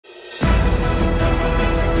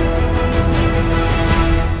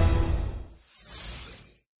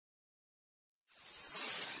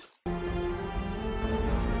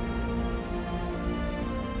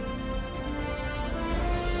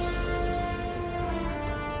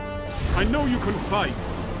I know you can fight,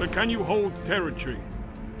 but can you hold territory?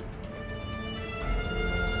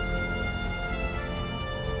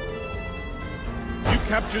 You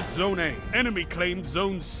captured Zone A. Enemy claimed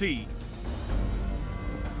Zone C.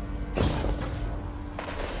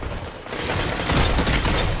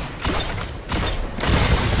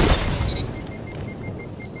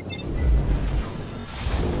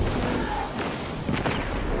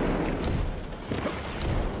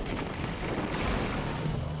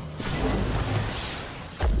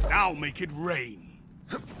 Now make it rain.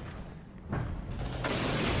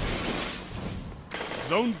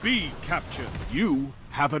 Zone B captured. You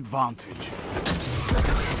have advantage.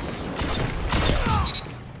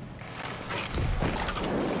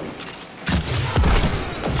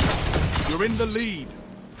 You're in the lead.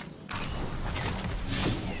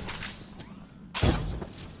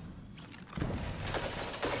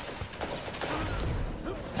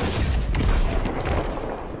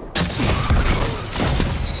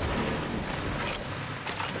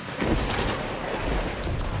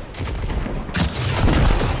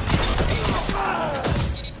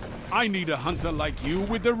 I need a hunter like you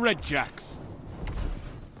with the red jacks.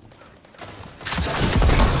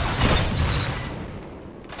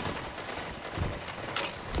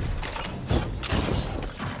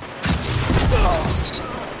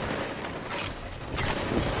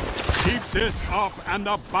 Keep this up and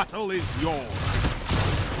the battle is yours.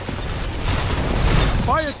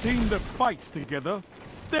 Fire team that fights together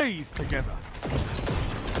stays together.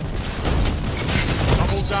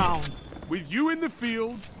 Double down. With you in the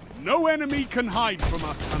field, no enemy can hide from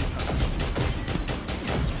us, Hunter.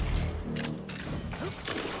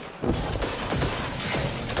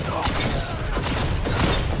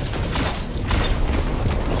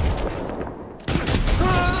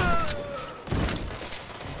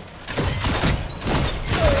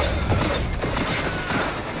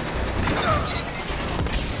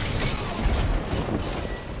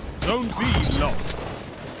 Zone B lost.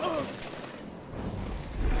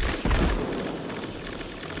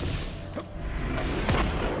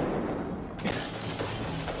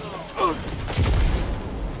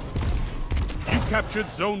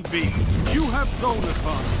 Captured Zone B. You have zone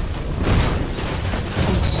advantage.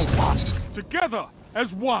 Together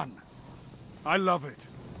as one. I love it.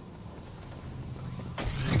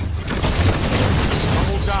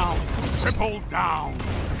 Double down. Triple down.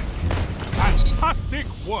 Fantastic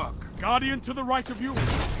work. Guardian to the right of you.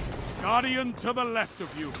 Guardian to the left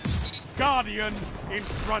of you. Guardian in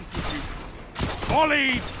front of you.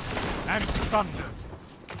 Volleyed and thundered.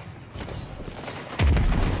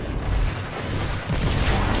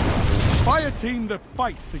 Fire team that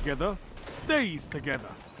fights together stays together.